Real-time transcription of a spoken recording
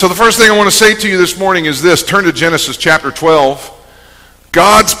So the first thing I want to say to you this morning is this. Turn to Genesis chapter 12.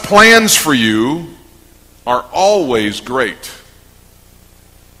 God's plans for you are always great.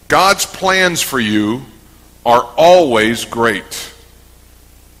 God's plans for you are always great.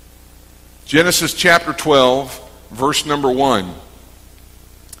 Genesis chapter 12, verse number 1.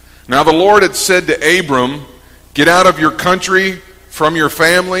 Now the Lord had said to Abram, "Get out of your country, from your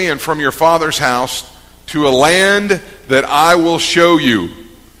family, and from your father's house, to a land that I will show you.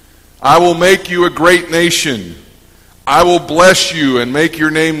 I will make you a great nation. I will bless you and make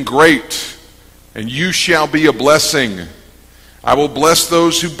your name great, and you shall be a blessing. I will bless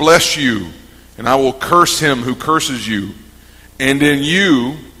those who bless you, and I will curse him who curses you. And in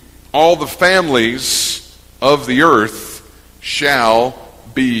you all the families of the earth shall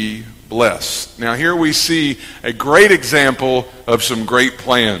be blessed." Now here we see a great example of some great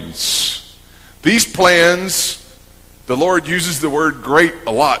plans. These plans, the Lord uses the word great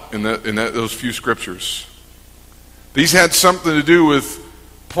a lot in those few scriptures. These had something to do with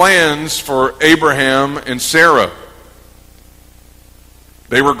plans for Abraham and Sarah.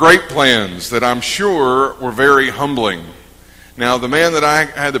 They were great plans that I'm sure were very humbling. Now, the man that I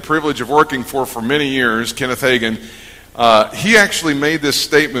had the privilege of working for many years, Kenneth Hagin, he actually made this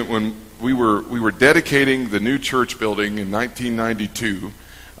statement when we were dedicating the new church building in 1992,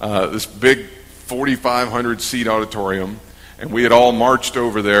 this big 4,500 seat auditorium, and we had all marched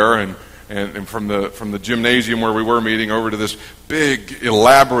over there and from the gymnasium where we were meeting over to this big,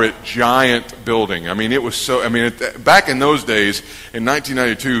 elaborate, giant building. I mean, it was so. I mean, back in those days, in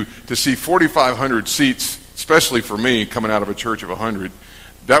 1992, to see 4,500 seats, especially for me, coming out of a church of 100,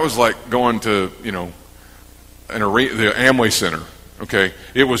 that was like going to the Amway Center. Okay,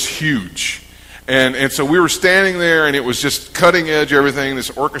 it was huge. And so we were standing there, and it was just cutting edge everything, this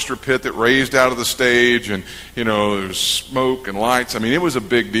orchestra pit that raised out of the stage, and, there was smoke and lights. I mean, it was a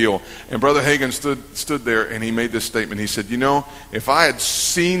big deal. And Brother Hagin stood there, and he made this statement. He said, if I had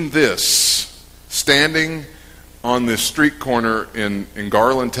seen this standing on this street corner in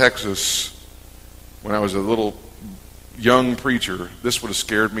Garland, Texas, when I was a little young preacher, this would have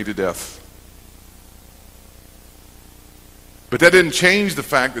scared me to death. But that didn't change the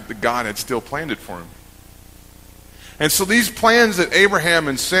fact that God had still planned it for him. And so these plans that Abraham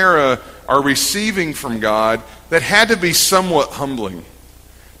and Sarah are receiving from God, that had to be somewhat humbling.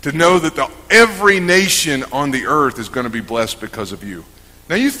 To know that every nation on the earth is going to be blessed because of you.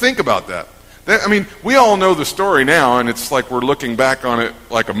 Now you think about that. We all know the story now, and it's like we're looking back on it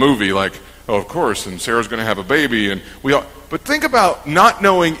like a movie, like, oh, of course, and Sarah's going to have a baby. But think about not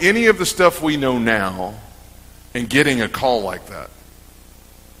knowing any of the stuff we know now, and getting a call like that.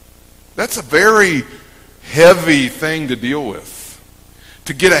 That's a very heavy thing to deal with.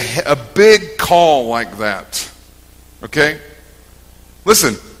 To get a big call like that. Okay?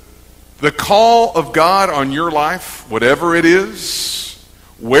 Listen, the call of God on your life, whatever it is,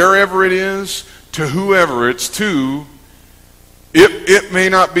 wherever it is, to whoever it's to, it may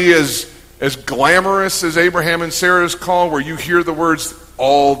not be as glamorous as Abraham and Sarah's call, where you hear the words,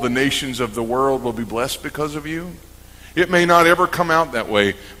 all the nations of the world will be blessed because of you. It may not ever come out that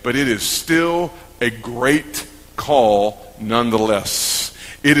way, but it is still a great call nonetheless.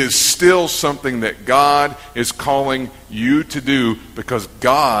 It is still something that God is calling you to do because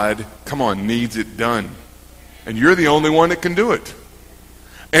God, needs it done. And you're the only one that can do it.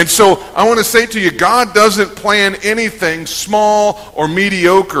 And so I want to say to you, God doesn't plan anything small or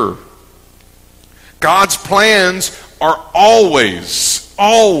mediocre. God's plans are always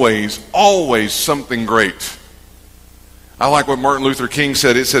something great. I like what Martin Luther King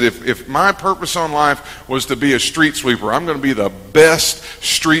said. It said, if my purpose on life was to be a street sweeper, I'm going to be the best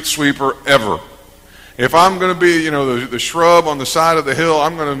street sweeper ever. If I'm going to be, the shrub on the side of the hill,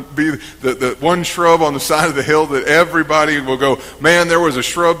 I'm going to be the one shrub on the side of the hill that everybody will go, man, there was a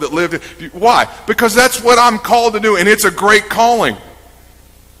shrub that lived. Why? Because that's what I'm called to do, and it's a great calling.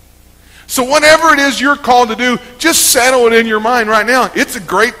 So whatever it is you're called to do, just settle it in your mind right now. It's a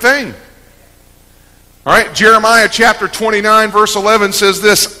great thing. All right, Jeremiah chapter 29, verse 11 says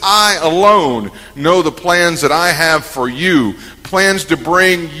this, "I alone know the plans that I have for you, plans to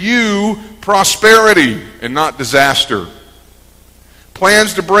bring you prosperity and not disaster.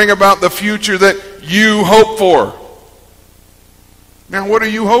 Plans to bring about the future that you hope for." Now, what are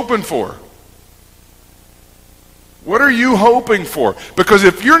you hoping for? What are you hoping for? Because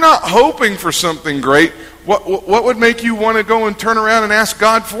if you're not hoping for something great, what would make you want to go and turn around and ask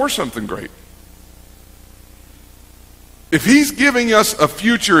God for something great? If He's giving us a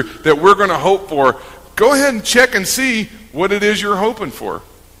future that we're going to hope for, go ahead and check and see what it is you're hoping for.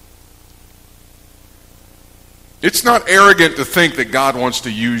 It's not arrogant to think that God wants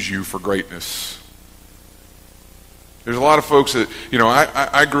to use you for greatness. There's a lot of folks that,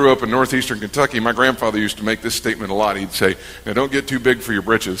 I grew up in northeastern Kentucky. My grandfather used to make this statement a lot. He'd say, now don't get too big for your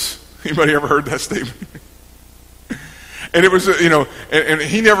britches. Anybody ever heard that statement? And it was, and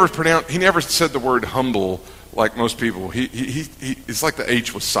he never said the word humble like most people. It's like the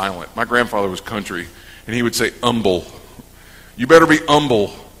H was silent. My grandfather was country, and he would say, humble. You better be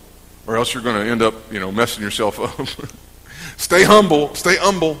humble, or else you're going to end up, messing yourself up. Stay humble. Stay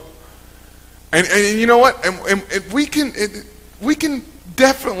humble. And you know what? And we can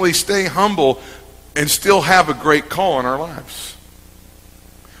definitely stay humble and still have a great call in our lives.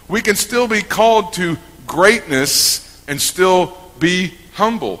 We can still be called to greatness and still be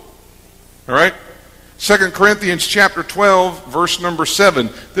humble. All right? 2 Corinthians chapter 12, verse number 7.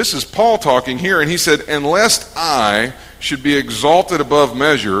 This is Paul talking here, and he said, "And lest I should be exalted above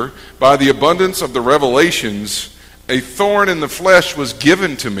measure by the abundance of the revelations, a thorn in the flesh was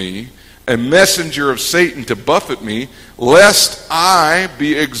given to me, a messenger of Satan to buffet me, lest I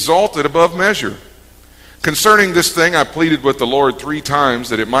be exalted above measure. Concerning this thing I pleaded with the Lord 3 times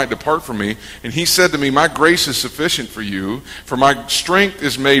that it might depart from me. And he said to me, my grace is sufficient for you, for my strength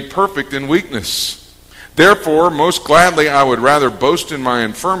is made perfect in weakness. Therefore, most gladly I would rather boast in my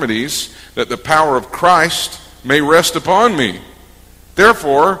infirmities, that the power of Christ may rest upon me.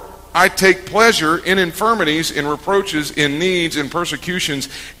 Therefore, I take pleasure in infirmities, in reproaches, in needs, in persecutions,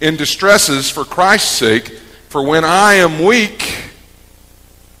 in distresses for Christ's sake. For when I am weak,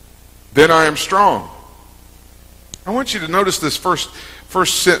 then I am strong." I want you to notice this first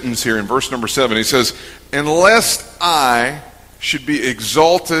sentence here in verse number 7. He says, "And lest I should be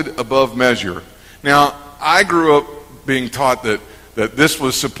exalted above measure." Now, I grew up being taught that this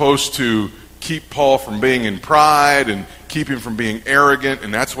was supposed to keep Paul from being in pride and keep him from being arrogant,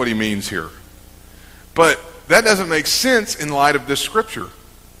 and that's what he means here. But that doesn't make sense in light of this scripture.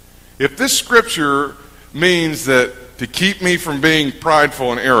 If this scripture means that to keep me from being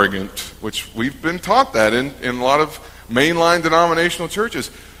prideful and arrogant, which we've been taught that in a lot of mainline denominational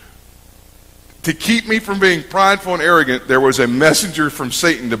churches, to keep me from being prideful and arrogant, there was a messenger from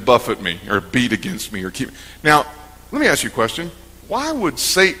Satan to buffet me or beat against me or keep. Now, let me ask you a question. Why would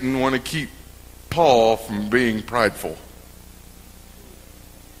Satan want to keep Paul from being prideful?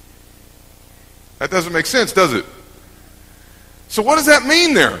 That doesn't make sense, does it? So what does that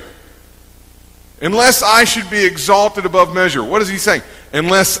mean there? Unless I should be exalted above measure. What is he saying?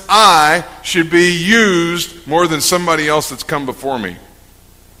 Unless I should be used more than somebody else that's come before me.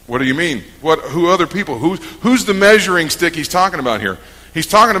 What do you mean? Who other people? Who's the measuring stick he's talking about here? He's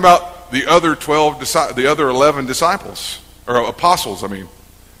talking about the other 11 disciples, or apostles, I mean.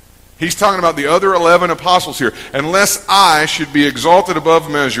 He's talking about the other 11 apostles here. Unless I should be exalted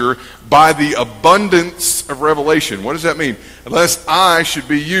above measure by the abundance of revelation. What does that mean? Unless I should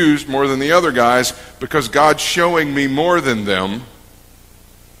be used more than the other guys because God's showing me more than them.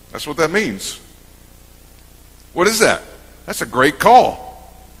 That's what that means. What is that? That's a great call.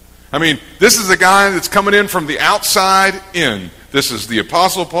 I mean, this is a guy that's coming in from the outside in. This is the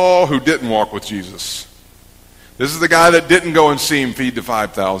Apostle Paul who didn't walk with Jesus. This is the guy that didn't go and see him feed the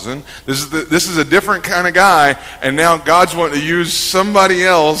 5,000. This is a different kind of guy, and now God's wanting to use somebody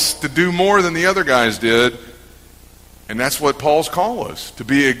else to do more than the other guys did. And that's what Paul's call was, to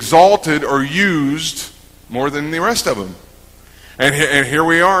be exalted or used more than the rest of them. And here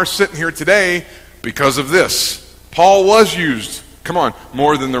we are sitting here today because of this. Paul was used,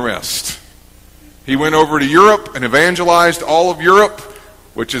 more than the rest. He went over to Europe and evangelized all of Europe,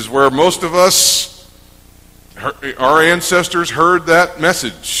 which is where most of us, our ancestors, heard that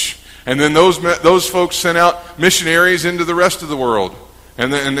message. And then those folks sent out missionaries into the rest of the world.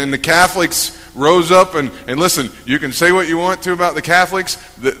 And then the Catholics rose up and listen, you can say what you want to about the Catholics.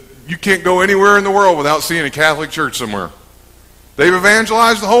 You can't go anywhere in the world without seeing a Catholic church somewhere. They've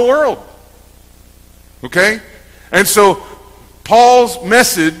evangelized the whole world. Okay? And so Paul's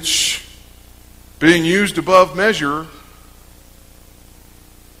message, being used above measure,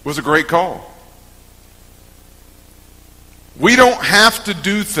 was a great call. We don't have to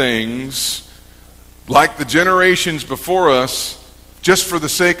do things like the generations before us just for the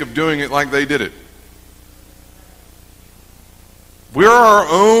sake of doing it like they did it. We're our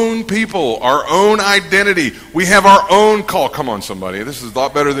own people, our own identity. We have our own call. Come on, somebody. This is a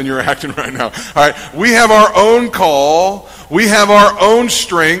lot better than you're acting right now. All right. We have our own call. We have our own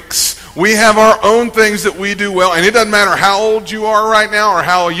strengths. We have our own things that we do well. And it doesn't matter how old you are right now or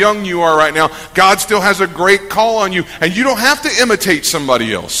how young you are right now. God still has a great call on you. And you don't have to imitate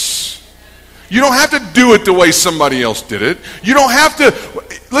somebody else. You don't have to do it the way somebody else did it. You don't have to,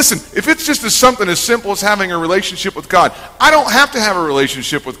 listen, if it's just something as simple as having a relationship with God, I don't have to have a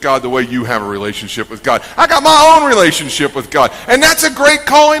relationship with God the way you have a relationship with God. I got my own relationship with God. And that's a great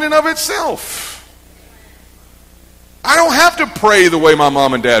calling in of itself. I don't have to pray the way my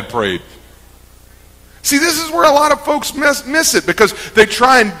mom and dad prayed. See, this is where a lot of folks miss it, because they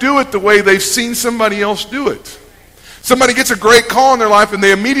try and do it the way they've seen somebody else do it. Somebody gets a great call in their life and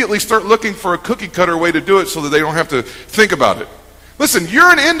they immediately start looking for a cookie cutter way to do it so that they don't have to think about it. Listen,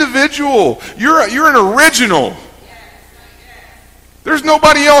 you're an individual. You're an original. There's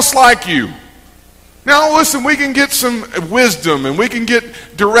nobody else like you. Now listen, we can get some wisdom and we can get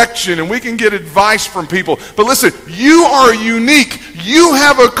direction and we can get advice from people. But listen, you are unique. You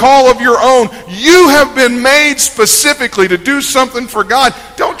have a call of your own. You have been made specifically to do something for God.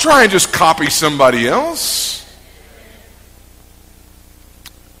 Don't try and just copy somebody else.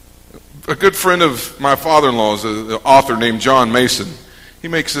 A good friend of my father-in-law is an author named John Mason. He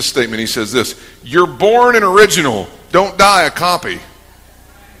makes this statement. He says this: "You're born an original. Don't die a copy."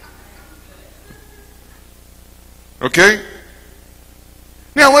 Okay?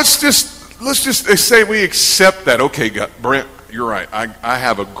 Now let's just say we accept that. Okay, God, Brent, you're right. I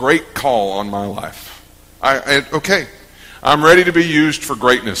have a great call on my life. Okay. I'm ready to be used for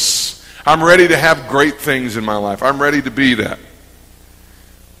greatness. I'm ready to have great things in my life. I'm ready to be that.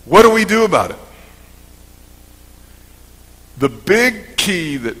 What do we do about it? The big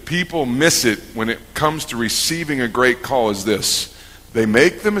key that people miss it when it comes to receiving a great call is this: they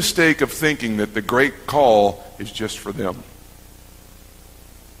make the mistake of thinking that the great call is just for them.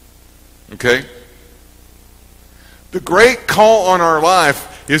 Okay? The great call on our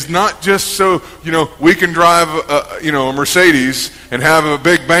life is not just so, we can drive a Mercedes and have a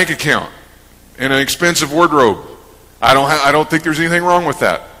big bank account and an expensive wardrobe. I don't think there's anything wrong with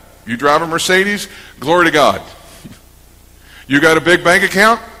that. You drive a Mercedes, glory to God. You got a big bank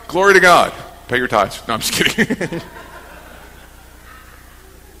account, glory to God. Pay your tithes. No, I'm just kidding.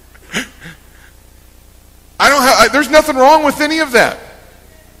 There's nothing wrong with any of that.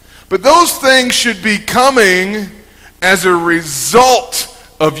 But those things should be coming as a result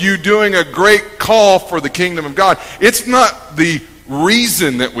of you doing a great call for the kingdom of God. It's not the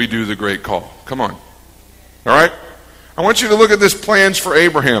reason that we do the great call. Come on. All right? I want you to look at this plans for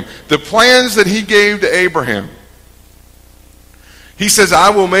Abraham. The plans that he gave to Abraham. He says, "I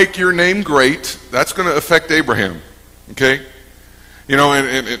will make your name great." That's going to affect Abraham. Okay?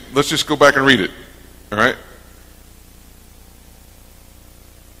 And let's just go back and read it. All right?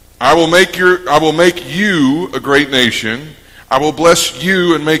 I will make you a great nation. I will bless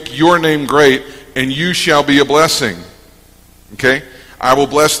you and make your name great, and you shall be a blessing. Okay? I will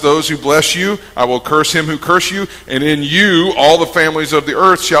bless those who bless you. I will curse him who curse you, and in you all the families of the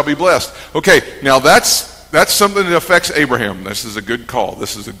earth shall be blessed. Okay, now that's something that affects Abraham. This is a good call.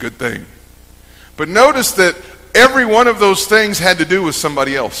 This is a good thing. But notice that every one of those things had to do with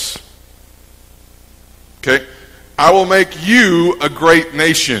somebody else. Okay? I will make you a great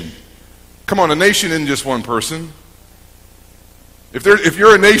nation. Come on, a nation isn't just one person. If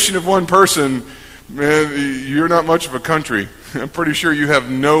you're a nation of one person, man, you're not much of a country. I'm pretty sure you have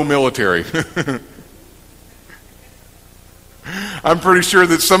no military. I'm pretty sure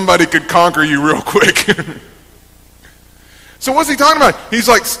that somebody could conquer you real quick. So what's he talking about? He's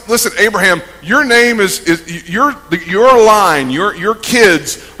like, listen, Abraham, your name is your line, your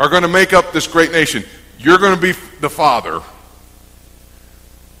kids are going to make up this great nation. You're going to be the father.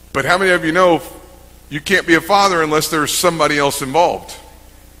 But how many of you know you can't be a father unless there's somebody else involved?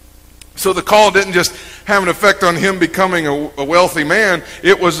 So the call didn't just have an effect on him becoming a wealthy man.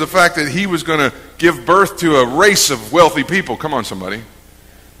 It was the fact that he was going to give birth to a race of wealthy people. Come on, somebody.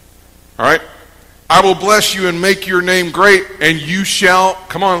 All right? I will bless you and make your name great, and you shall,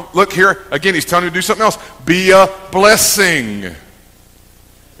 come on, look here. Again, he's telling you to do something else. Be a blessing.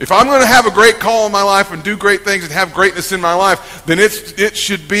 If I'm going to have a great call in my life and do great things and have greatness in my life, then it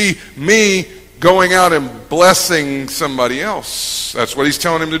should be me going out and blessing somebody else. That's what he's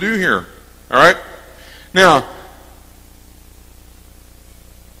telling him to do here. All right? Now,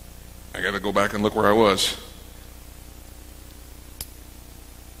 I got to go back and look where I was.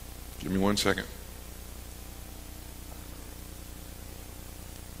 Give me 1 second.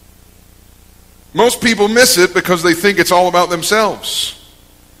 Most people miss it because they think it's all about themselves.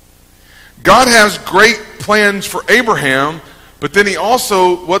 God has great plans for Abraham, but then he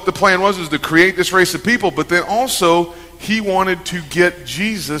also, what the plan was to create this race of people, but then also he wanted to get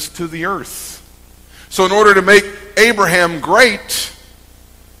Jesus to the earth. So in order to make Abraham great,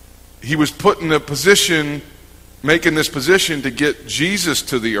 he was put in a position, making this position to get Jesus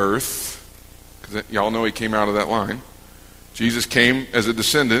to the earth. Y'all know he came out of that line. Jesus came as a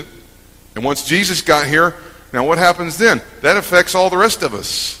descendant. And once Jesus got here, now what happens then? That affects all the rest of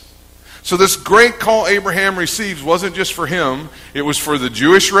us. So this great call Abraham receives wasn't just for him. It was for the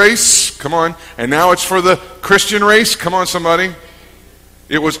Jewish race. Come on. And now it's for the Christian race. Come on, somebody.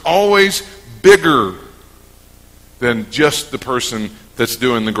 It was always bigger than just the person that's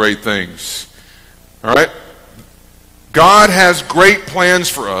doing the great things. All right? God has great plans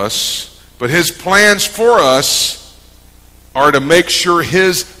for us, but his plans for us are to make sure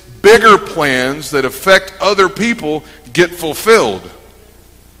his bigger plans that affect other people get fulfilled.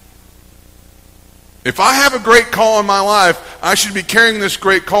 If I have a great call in my life, I should be carrying this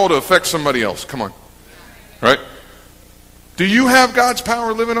great call to affect somebody else. Come on. Right? Do you have God's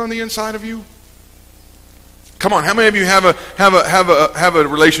power living on the inside of you? Come on, how many of you have a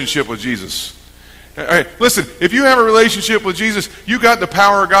relationship with Jesus? All right, listen, if you have a relationship with Jesus, you got the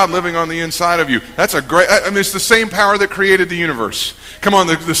power of God living on the inside of you. That's a great, I mean, it's the same power that created the universe. Come on,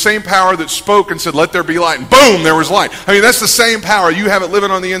 the same power that spoke and said, let there be light, and boom, there was light. I mean, that's the same power. You have it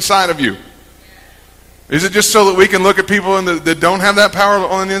living on the inside of you. Is it just so that we can look at people that don't have that power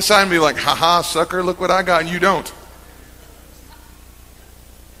on the inside and be like, ha-ha, sucker, look what I got, and you don't?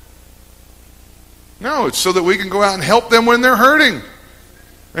 No, it's so that we can go out and help them when they're hurting.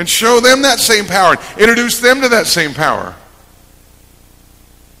 And show them that same power. Introduce them to that same power.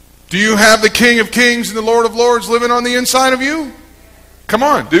 Do you have the King of Kings and the Lord of Lords living on the inside of you? Come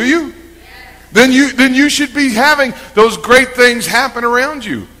on, do you? Then you should be having those great things happen around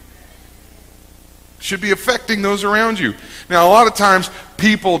you. Should be affecting those around you. Now, a lot of times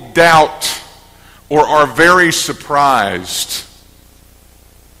people doubt or are very surprised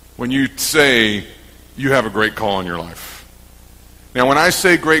when you say you have a great call in your life. Now, when I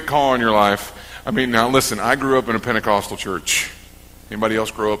say great call in your life, I mean, now listen, I grew up in a Pentecostal church. Anybody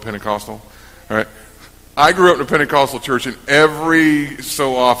else grow up Pentecostal? All right. I grew up in a Pentecostal church, and every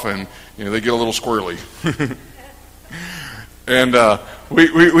so often, they get a little squirrely. And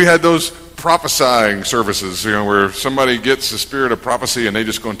we had those prophesying services, where somebody gets the spirit of prophecy and they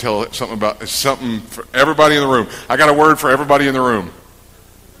just go and tell something for everybody in the room. I got a word for everybody in the room.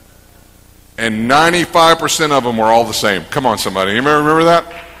 And 95% of them were all the same. Come on, somebody. You remember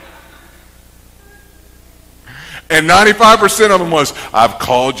that? And 95% of them was, I've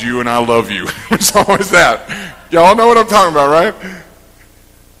called you and I love you. It's always that. Y'all know what I'm talking about, right?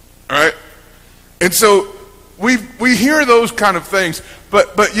 All right? And so we hear those kind of things,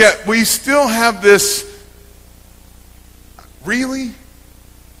 but yet we still have this, really?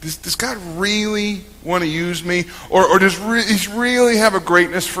 Does God really want to use me? Or does he really have a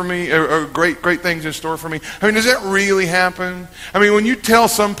greatness for me, or great things in store for me? I mean, does that really happen? I mean, when you tell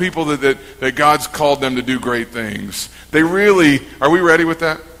some people that God's called them to do great things, they really, are we ready with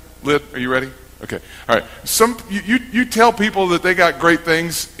that? Lid, are you ready? Okay, all right. You tell people that they got great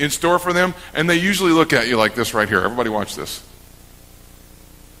things in store for them, and they usually look at you like this right here. Everybody watch this.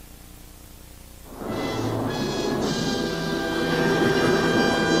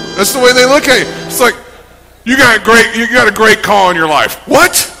 That's the way they look at you. It's like, you got a great call in your life.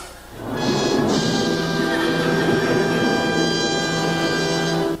 What?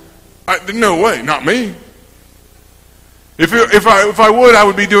 No way, not me. If I would, I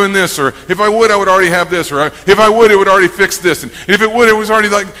would be doing this, or if I would, I would already have this, or if I would, it would already fix this, and if it would, it was already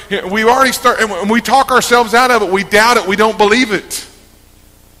like, we already start, and when we talk ourselves out of it, we doubt it, we don't believe it.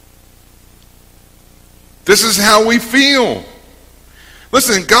 This is how we feel.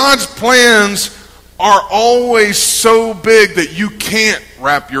 Listen, God's plans are always so big that you can't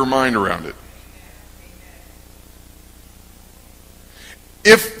wrap your mind around it.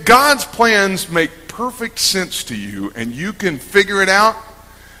 If God's plans make perfect sense to you and you can figure it out,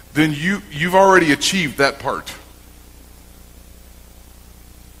 then you've already achieved that part.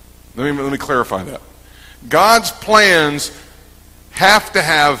 Let me clarify that. God's plans have to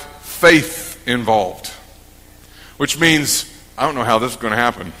have faith involved, which means I don't know how this is going to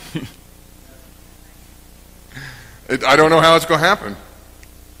happen. I don't know how it's going to happen.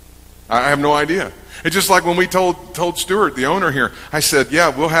 I have no idea. It's just like when we told Stuart, the owner here, I said,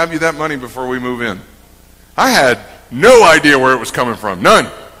 yeah, we'll have you that money before we move in. I had no idea where it was coming from. None.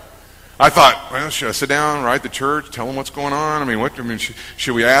 I thought, well, should I sit down, write the church, tell them what's going on?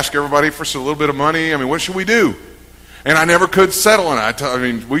 Should we ask everybody for a little bit of money? What should we do? And I never could settle on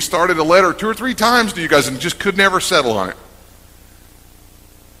it. We started a letter 2 or 3 times to you guys and just could never settle on it.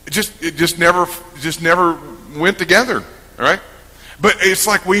 It just never went together, all right? But it's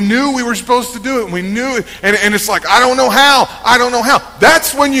like we knew we were supposed to do it. We knew it. And it's like, I don't know how.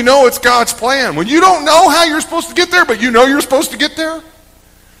 That's when you know it's God's plan. When you don't know how you're supposed to get there, but you know you're supposed to get there,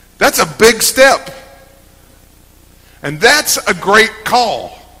 That's a big step. And that's a great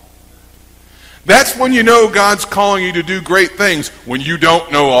call. That's when you know God's calling you to do great things, when you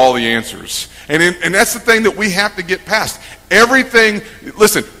don't know all the answers. And that's the thing that we have to get past. Everything,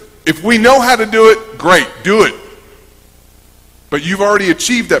 listen, if we know how to do it, great, do it. But you've already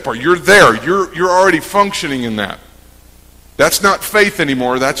achieved that part. You're there. You're already functioning in that. That's not faith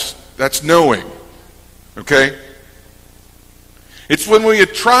anymore. That's knowing. Okay? It's when we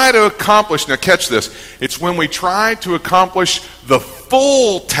try to accomplish, now catch this, it's when we try to accomplish the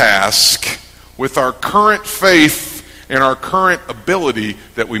full task with our current faith and our current ability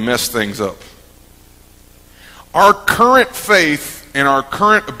that we mess things up. Our current faith and our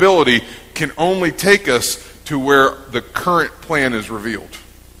current ability can only take us to where the current plan is revealed.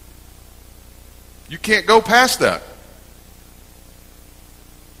 You can't go past that.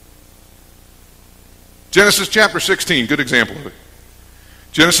 Genesis chapter 16, good example of it.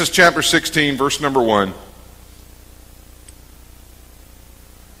 Genesis chapter 16, verse number 1.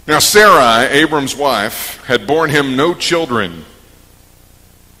 Now Sarai, Abram's wife, had borne him no children.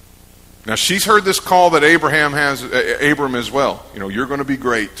 Now she's heard this call that Abram as well. You're going to be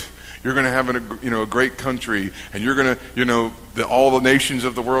great. You're going to have a great country, and you're going to, all the nations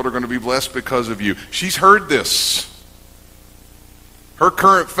of the world are going to be blessed because of you. She's heard this. Her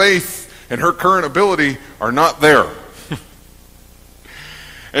current faith and her current ability are not there.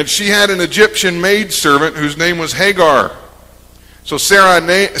 And she had an Egyptian maidservant whose name was Hagar. So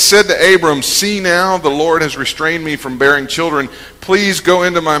Sarai said to Abram, "See now, the Lord has restrained me from bearing children. Please go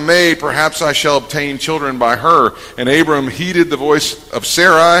into my maid. Perhaps I shall obtain children by her." And Abram heeded the voice of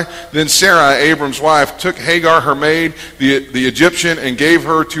Sarai. Then Sarai, Abram's wife, took Hagar, her maid, the Egyptian, and gave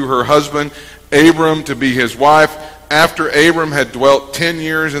her to her husband, Abram, to be his wife. After Abram had dwelt 10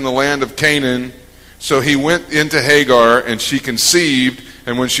 years in the land of Canaan, so he went into Hagar, and she conceived.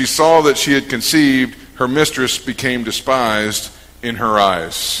 And when she saw that she had conceived, her mistress became despised in her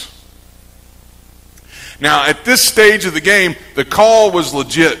eyes. Now, at this stage of the game, the call was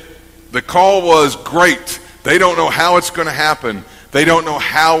legit. The call was great. They don't know how it's going to happen. They don't know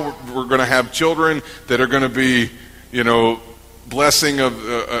how we're going to have children that are going to be, blessing of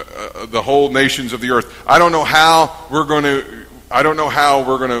the whole nations of the earth. I don't know how we're going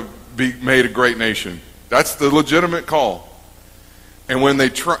to be made a great nation. That's the legitimate call. And when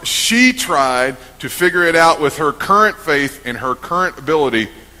she tried to figure it out with her current faith and her current ability,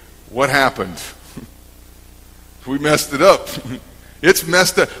 what happened? We messed it up. It's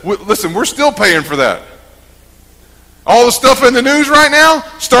messed up. Listen, we're still paying for that. All the stuff in the news right now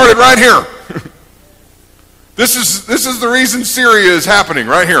started right here. This is the reason Syria is happening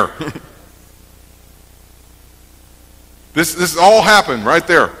right here. This all happened right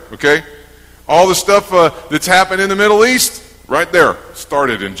there. Okay, all the stuff that's happened in the Middle East. Right there,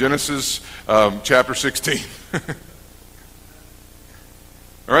 started in Genesis chapter 16.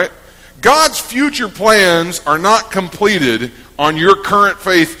 All right? God's future plans are not completed on your current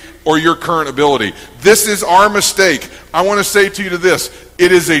faith or your current ability. This is our mistake. I want to say to you this.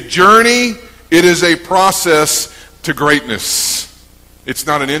 It is a journey. It is a process to greatness. It's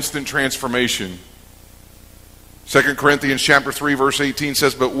not an instant transformation. 2 Corinthians chapter 3, verse 18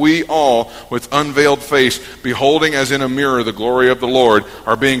 says, "But we all, with unveiled face, beholding as in a mirror the glory of the Lord,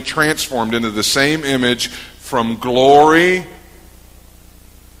 are being transformed into the same image from glory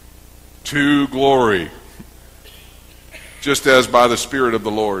to glory, just as by the Spirit of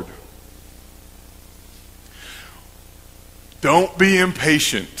the Lord." Don't be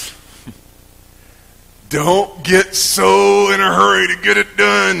impatient. Don't get so in a hurry to get it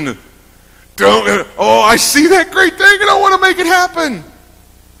done. I see that great thing and I want to make it happen.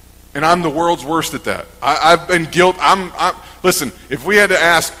 And I'm the world's worst at that. I've been guilty. Listen, if we had to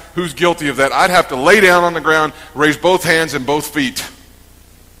ask who's guilty of that, I'd have to lay down on the ground, raise both hands and both feet.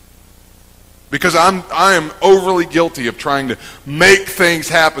 Because I am overly guilty of trying to make things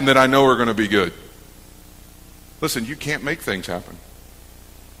happen that I know are going to be good. Listen, you can't make things happen.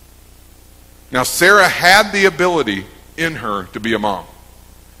 Now, Sarah had the ability in her to be a mom.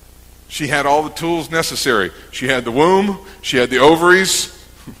 She had all the tools necessary. She had the womb. She had the ovaries.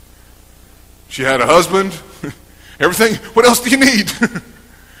 She had a husband. Everything. What else do you need?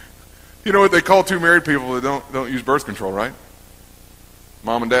 You know what they call two married people that don't use birth control, right?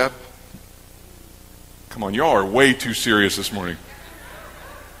 Mom and dad? Come on, y'all are way too serious this morning.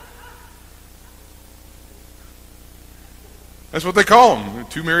 That's what they call them.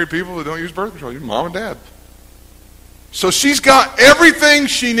 Two married people that don't use birth control. Mom and dad. So she's got everything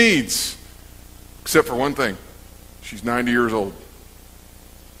she needs, except for one thing. She's 90 years old.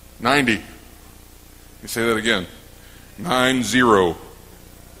 90. Let me say that again. 90.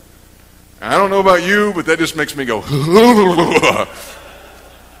 I don't know about you, but that just makes me go,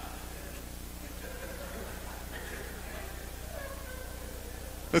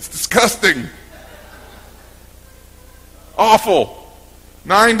 that's disgusting. Awful.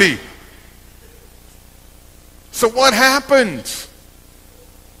 90. So what happened?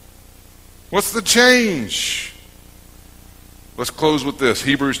 What's the change? Let's close with this.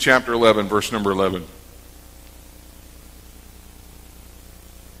 Hebrews chapter 11, verse number 11.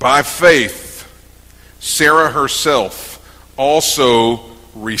 By faith, Sarah herself also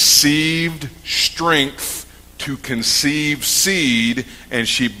received strength to conceive seed, and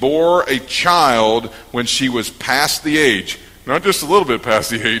she bore a child when she was past the age. Not just a little bit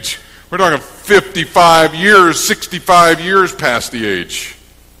past the age. We're talking 55 years, 65 years past the age.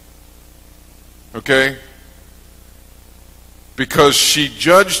 Okay? Because she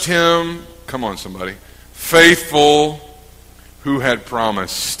judged him, come on somebody, faithful who had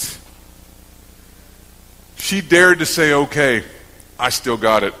promised. She dared to say, okay, I still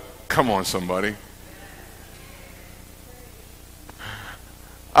got it. Come on somebody.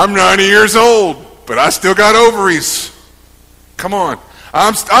 I'm 90 years old, but I still got ovaries. Come on.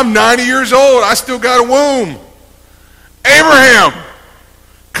 I'm 90 years old. I still got a womb. Abraham,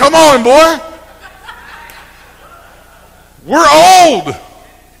 come on, boy. We're old.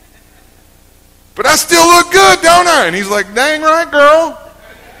 But I still look good, don't I? And he's like, dang right, girl.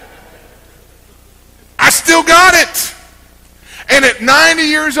 I still got it. And at 90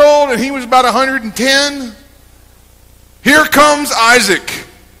 years old, and he was about 110, here comes Isaac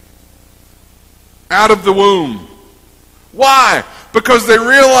out of the womb. Why? Because they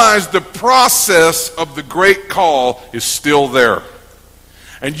realized the process of the great call is still there.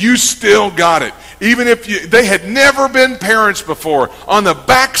 And you still got it. Even if they had never been parents before, on the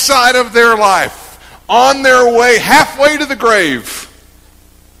backside of their life, on their way, halfway to the grave.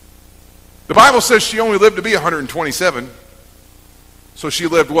 The Bible says she only lived to be 127. So she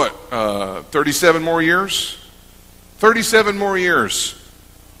lived what? 37 more years? 37 more years.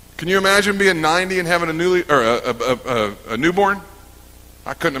 Can you imagine being 90 and having a newborn?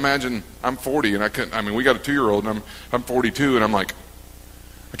 I couldn't imagine. I'm 40 and we got a 2-year-old and I'm 42 and I'm like,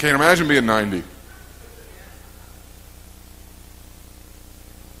 I can't imagine being 90.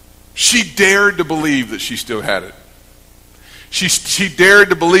 She dared to believe that she still had it. She dared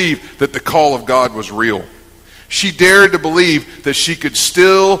to believe that the call of God was real. She dared to believe that she could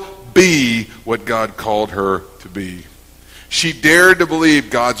still be what God called her to be. She dared to believe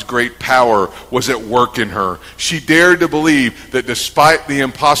God's great power was at work in her. She dared to believe that despite the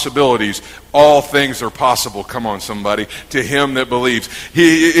impossibilities, all things are possible. Come on, somebody. To him that believes.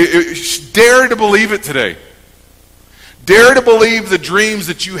 Dare to believe it today. Dare to believe the dreams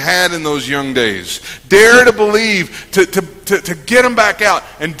that you had in those young days. Dare to believe to get them back out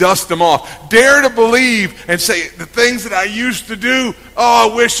and dust them off. Dare to believe and say, the things that I used to do,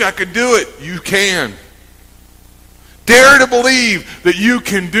 oh, I wish I could do it. You can. Dare to believe that you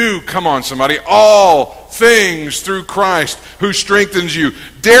can do, come on somebody, all things through Christ who strengthens you.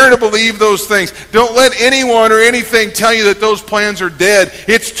 Dare to believe those things. Don't let anyone or anything tell you that those plans are dead.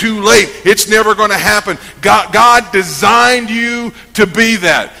 It's too late. It's never going to happen. God designed you to be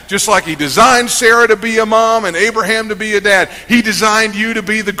that. Just like he designed Sarah to be a mom and Abraham to be a dad. He designed you to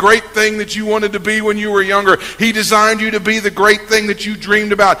be the great thing that you wanted to be when you were younger. He designed you to be the great thing that you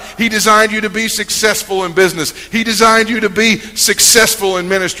dreamed about. He designed you to be successful in business. He designed you to be successful in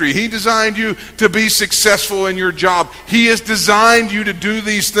ministry. He designed you to be successful in your job. He has designed you to do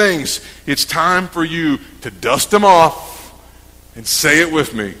these things. It's time for you to dust them off and say it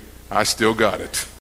with me. I still got it.